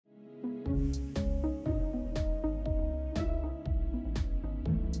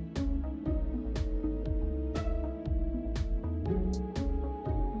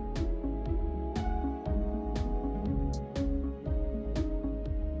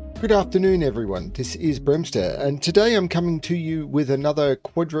Good afternoon, everyone. This is BremSter, and today I'm coming to you with another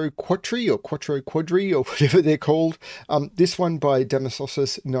Quattroquadri or Quattroquadri or whatever they're called. This one by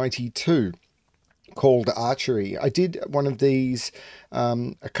Damasosis92 called Archery. I did one of these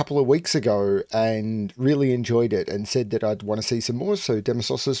a couple of weeks ago and really enjoyed it and said that I'd want to see some more. So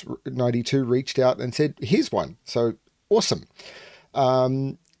Damasosis92 reached out and said, here's one. So awesome.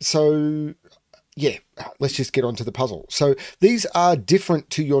 Yeah, let's just get on to the puzzle. So these are different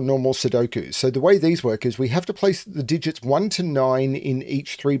to your normal Sudoku. So the way these work is we have to place the digits 1 to 9 in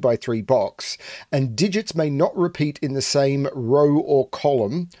each 3x3 box, and digits may not repeat in the same row or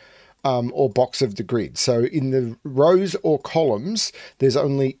column or box of the grid. So in the rows or columns, there's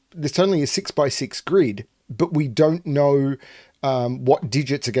only a 6x6 grid, but we don't know what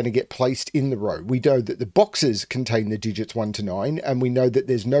digits are going to get placed in the row. We know that the boxes contain the digits 1 to 9, and we know that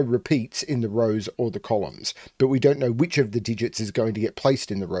there's no repeats in the rows or the columns, but we don't know which of the digits is going to get placed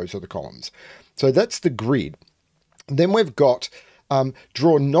in the rows or the columns. So that's the grid. Then we've got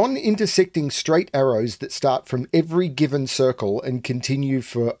draw non-intersecting straight arrows that start from every given circle and continue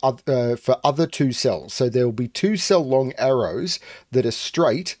for other 2 cells. So there will be 2 cell long arrows that are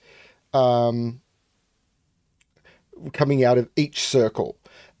straight, coming out of each circle.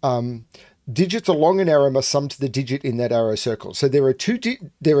 Digits along an arrow must sum to the digit in that arrow circle. So the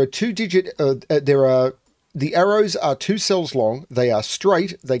arrows are 2 cells long, they are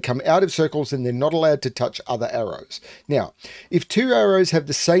straight, they come out of circles, and they're not allowed to touch other arrows. Now, if 2 arrows have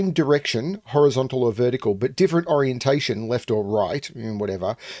the same direction, horizontal or vertical, but different orientation, left or right,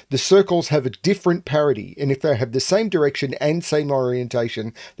 whatever, the circles have a different parity. And if they have the same direction and same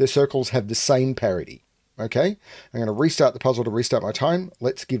orientation, the circles have the same parity. Okay, I'm going to restart the puzzle to restart my time.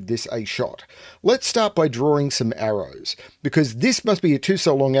 Let's give this a shot. Let's start by drawing some arrows, because this must be a 2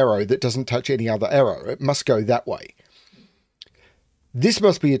 cell long arrow that doesn't touch any other arrow. It must go that way. This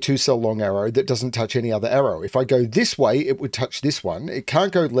must be a 2 cell long arrow that doesn't touch any other arrow. If I go this way, it would touch this one. It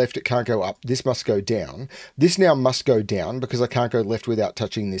can't go left, it can't go up. This must go down. This now must go down because I can't go left without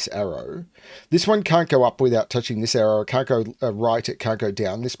touching this arrow. This one can't go up without touching this arrow. It can't go right, it can't go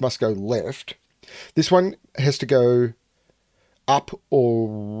down. This must go left. This one has to go up or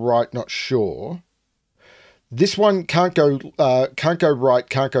right, not sure. This one can't go right,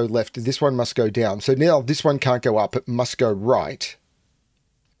 can't go left. This one must go down. So now this one can't go up, it must go right.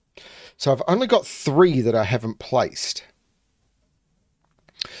 So I've only got 3 that I haven't placed.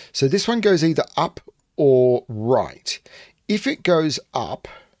 So this one goes either up or right. If it goes up,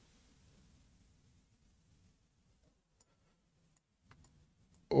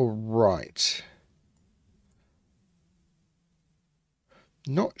 or right,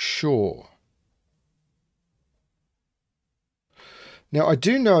 not sure. Now I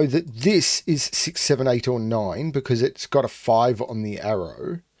do know that this is 6, 7, 8 or 9 because it's got a 5 on the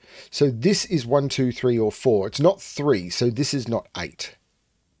arrow. So this is 1, 2, 3 or 4. It's not 3, so this is not 8.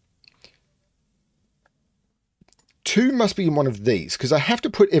 2 must be in one of these because I have to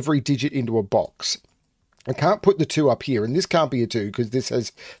put every digit into a box. I can't put the 2 up here, and this can't be a 2 because this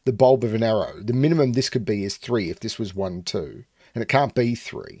has the bulb of an arrow. The minimum this could be is 3 if this was 1, 2. And it can't be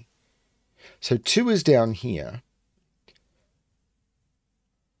 3. So 2 is down here.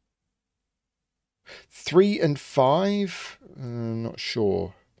 3 and 5? Not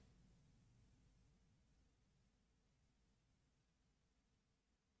sure.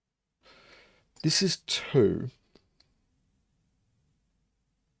 This is 2.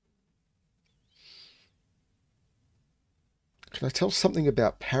 Can I tell something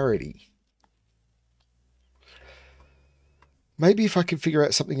about parity? Maybe if I can figure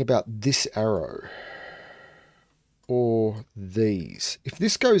out something about this arrow or these. If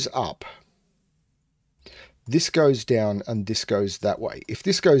this goes up, this goes down and this goes that way. If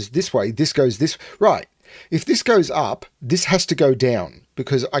this goes this way, this goes this. Right. If this goes up, this has to go down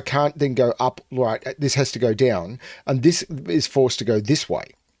because I can't then go up. Right. This has to go down and this is forced to go this way.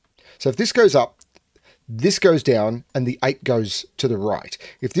 So if this goes up, this goes down and the 8 goes to the right.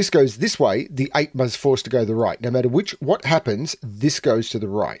 If this goes this way, the 8 must force to go to the right. No matter what happens, this goes to the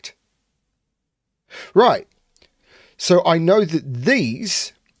right. Right. So I know that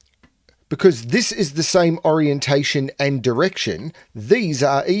these, because this is the same orientation and direction, these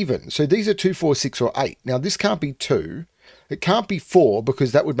are even. So these are 2, 4, 6 or 8. Now this can't be 2. It can't be 4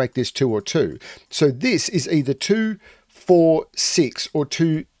 because that would make this 2 or 2. So this is either 2, 4, 6 or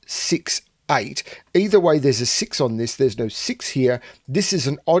 2, 6, 8. Either way, there's a 6 on this. There's no 6 here. This is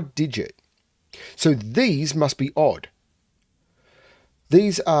an odd digit. So these must be odd.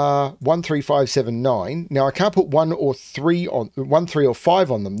 These are 1, 3, 5, 7, 9. Now I can't put 1 or 3 on 1, 3 or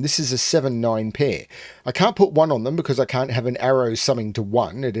 5 on them. This is a 7, 9 pair. I can't put 1 on them because I can't have an arrow summing to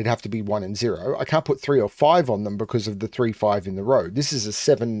 1. It'd have to be 1 and 0. I can't put 3 or 5 on them because of the 3, 5 in the row. This is a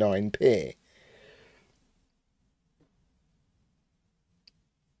 7, 9 pair.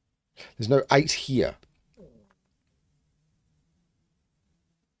 There's no 8 here.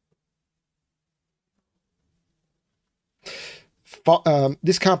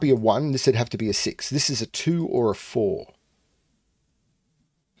 This can't be a 1. This would have to be a 6. This is a 2 or a 4.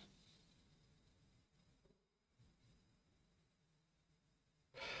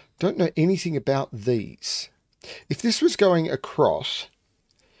 Don't know anything about these. If this was going across,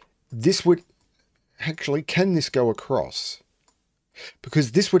 this would... Actually, can this go across?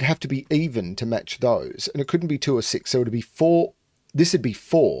 Because this would have to be even to match those. And it couldn't be 2 or 6. So it would be 4. This would be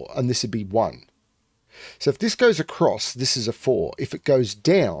 4 and this would be 1. So if this goes across, this is a 4. If it goes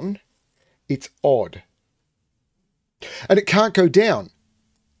down, it's odd. And it can't go down.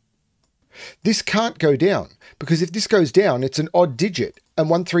 This can't go down, because if this goes down, it's an odd digit, and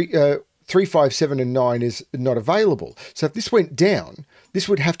 1, 3, 3, 5, 7, and 9 is not available. So if this went down, this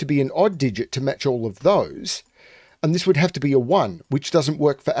would have to be an odd digit to match all of those, and this would have to be a 1, which doesn't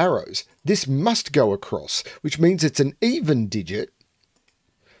work for arrows. This must go across, which means it's an even digit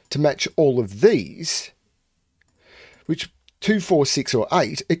to match all of these, which 2, 4, 6, or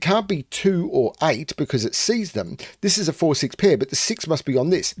 8. It can't be 2 or 8 because it sees them. This is a 4, 6 pair, but the 6 must be on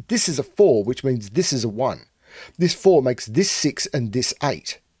this. This is a 4, which means this is a 1. This 4 makes this 6 and this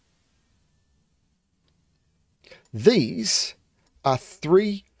 8. These are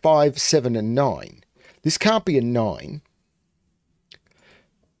 3, 5, 7, and 9. This can't be a 9.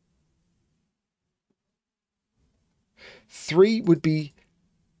 Three would be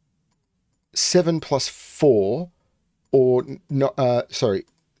 7 plus 4, or no, sorry,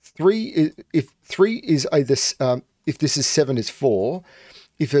 3 is, if 3 is either, if this is 7 is 4,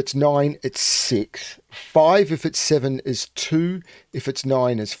 if it's 9 it's 6, 5 if it's 7 is 2, if it's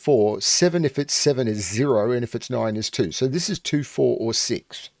 9 is 4, 7 if it's 7 is 0, and if it's 9 is 2. So this is 2, 4, or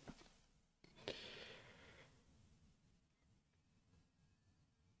 6.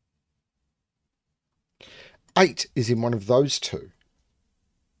 Eight is in one of those two.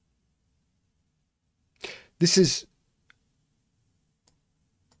 This is...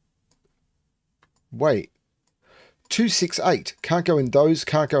 Wait. 2, 6, 8. Can't go in those,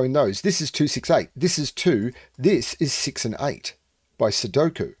 can't go in those. This is 2, 6, 8. This is 2. This is 6 and 8 by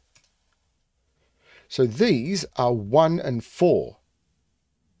Sudoku. So these are 1 and 4.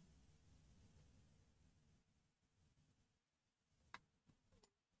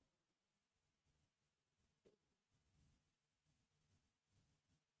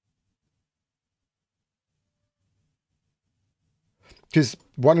 Because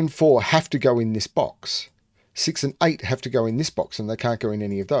 1 and 4 have to go in this box. 6 and 8 have to go in this box, and they can't go in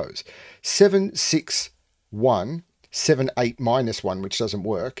any of those. 7, 6, 1. 7, 8 minus 1, which doesn't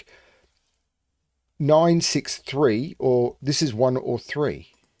work. 9, 6, 3, or this is 1 or 3.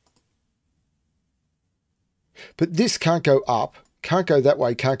 But this can't go up, can't go that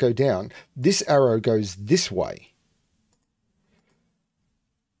way, can't go down. This arrow goes this way.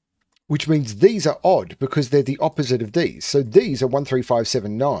 Which means these are odd because they're the opposite of these. So these are 1, 3, 5,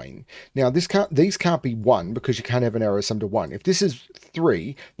 7, 9. Now these can't be 1 because you can't have an arrow sum to 1. If this is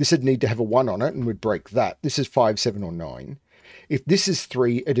 3, this would need to have a 1 on it and would break that. This is 5, 7, or 9. If this is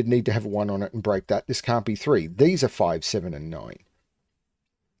 3, it'd need to have a 1 on it and break that. This can't be 3. These are 5, 7, and 9.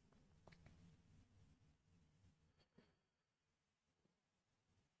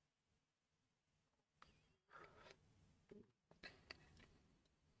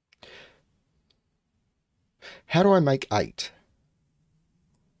 How do I make 8?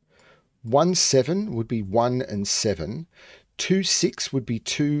 1, 7 would be 1 and 7. 2, 6 would be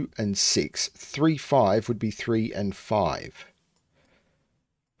 2 and 6. 3, 5 would be 3 and 5.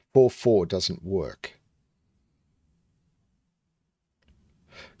 4, 4 doesn't work.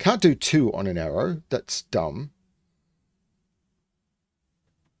 Can't do 2 on an arrow. That's dumb.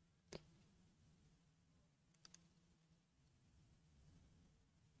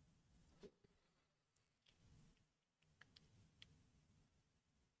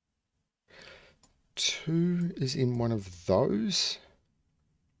 Two is in one of those.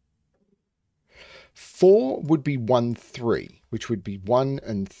 4 would be 1, 3, which would be 1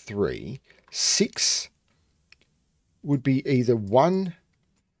 and 3. 6 would be either 1,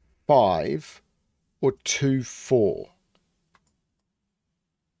 5 or 2, 4.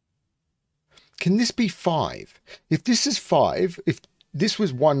 Can this be 5? If this is 5, if this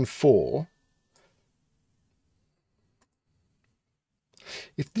was 1, 4,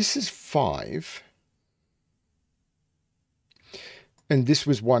 If this is 5, and this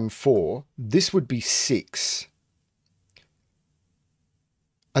was 1, 4, this would be 6.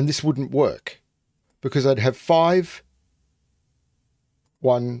 And this wouldn't work, because I'd have 5,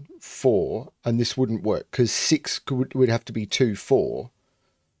 1, 4, and this wouldn't work, because 6 would have to be 2, 4.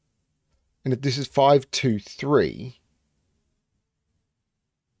 And if this is 5, 2, 3,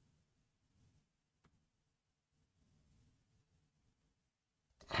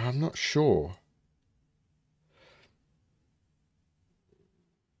 I'm not sure.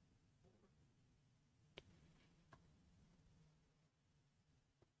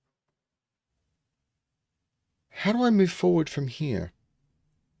 How do I move forward from here?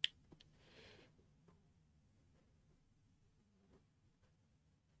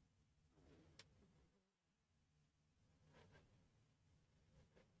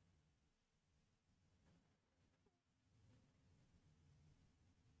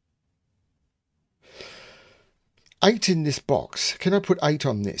 Eight in this box. Can I put 8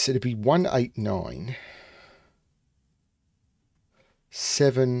 on this? It'd be 1, 8, 9.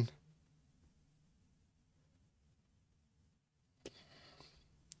 7.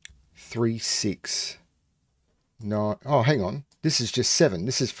 3, 6. 9. Oh, hang on. This is just 7.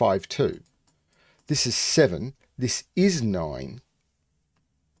 This is 5, 2. This is 7. This is 9.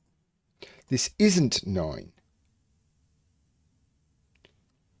 This isn't 9.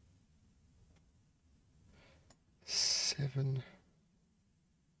 Seven.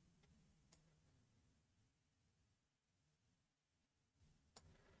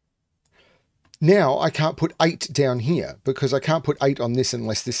 Now I can't put 8 down here because I can't put 8 on this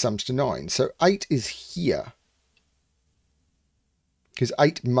unless this sums to 9. So 8 is here because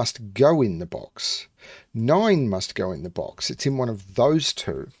 8 must go in the box. 9 must go in the box. It's in one of those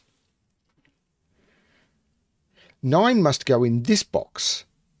two. 9 must go in this box.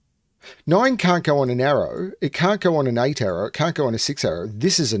 9 can't go on an arrow. It can't go on an 8 arrow. It can't go on a 6 arrow.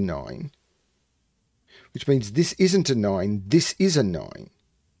 This is a 9, which means this isn't a 9. This is a 9.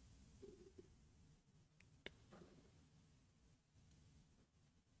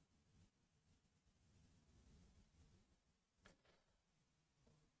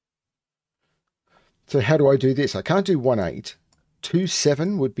 So how do I do this? I can't do 1, 8. 2,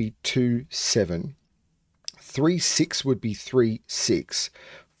 7 would be 2, 7. 3, 6 would be 3, 6.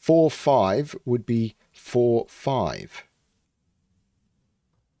 4, 5 would be 4, 5.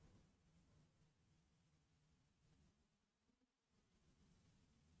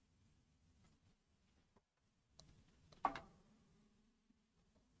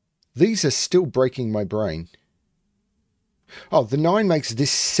 These are still breaking my brain. Oh, the 9 makes this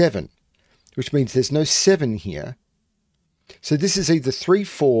 7, which means there's no 7 here. So this is either 3,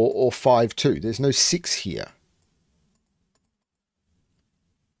 4 or 5, 2. There's no 6 here.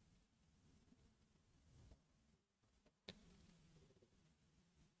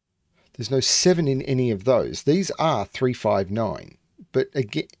 There's no 7 in any of those. These are 3, 5, 9. But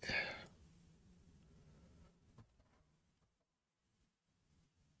again,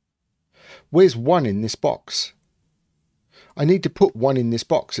 where's 1 in this box? I need to put 1 in this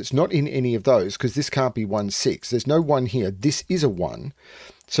box. It's not in any of those because this can't be 1, 6. There's no 1 here. This is a 1.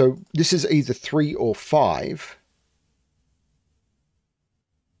 So this is either 3 or 5.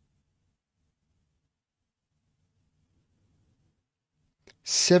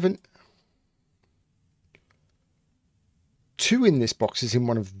 Seven. 2 in this box is in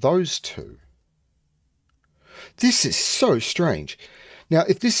one of those two. This is so strange. Now,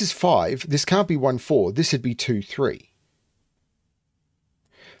 if this is 5, this can't be 1, 4. This would be 2, 3.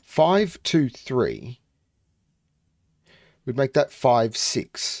 5, 2, 3 would make that 5,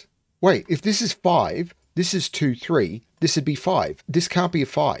 6. Wait, if this is 5, this is 2, 3, this would be 5. This can't be a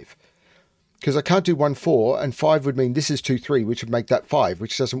 5 because I can't do 1, 4, and 5 would mean this is 2, 3, which would make that 5,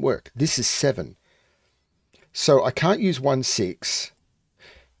 which doesn't work. This is 7. So I can't use 1, 6.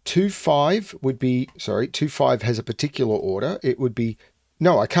 2, 5 would be, sorry, 2, 5 has a particular order. It would be,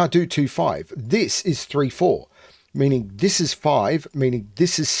 no, I can't do 2, 5. This is 3, 4, meaning this is 5, meaning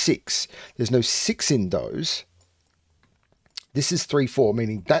this is 6. There's no 6 in those. This is 3, 4,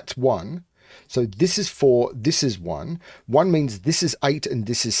 meaning that's 1. So this is 4, this is 1. 1 means this is 8 and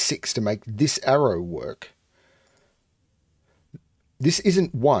this is 6 to make this arrow work. This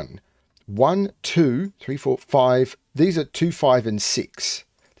isn't 1. 1, 2, 3, 4, 5. These are 2, 5, and 6.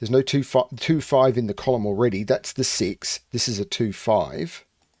 There's no 2, 5 in the column already. That's the 6. This is a 2, 5.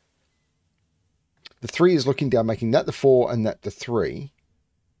 The 3 is looking down, making that the 4 and that the 3.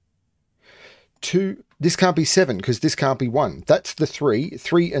 2, this can't be 7 because this can't be 1. That's the 3.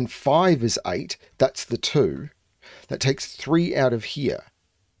 3 and 5 is 8. That's the 2. That takes 3 out of here.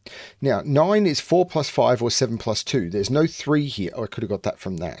 Now, 9 is 4 plus 5 or 7 plus 2. There's no 3 here. Oh, I could have got that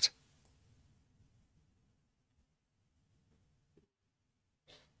from that.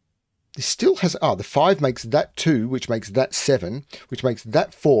 This still has, the 5 makes that 2, which makes that 7, which makes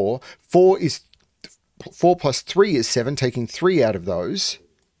that 4. 4 plus 3 is 7, taking 3 out of those.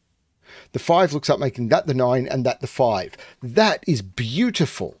 The 5 looks up making that the 9 and that the 5. That is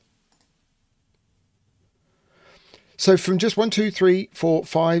beautiful. So from just 1, 2, 3, 4,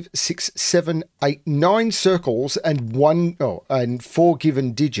 5, 6, 7, 8, 9 circles and 4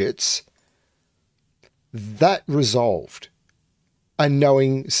 given digits, that resolved. And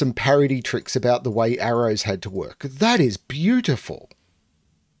knowing some parity tricks about the way arrows had to work. That is beautiful.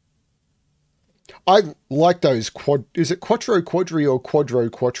 I like those is it Quattroquadri or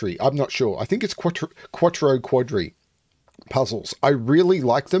Quattroquadri? I'm not sure. I think it's Quattroquadri puzzles. I really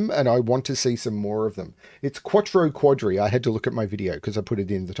like them and I want to see some more of them. It's Quattroquadri. I had to look at my video because I put it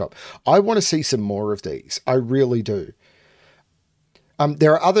in the top. I want to see some more of these. I really do.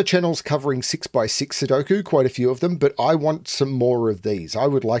 There are other channels covering 6x6 Sudoku, quite a few of them, but I want some more of these. I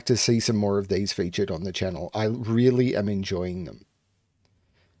would like to see some more of these featured on the channel. I really am enjoying them.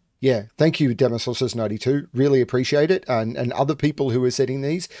 Yeah, thank you, Demosources92. Really appreciate it. And other people who are setting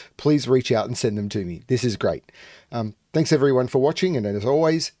these, please reach out and send them to me. This is great. Thanks everyone for watching, and as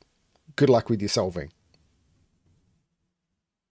always, good luck with your solving.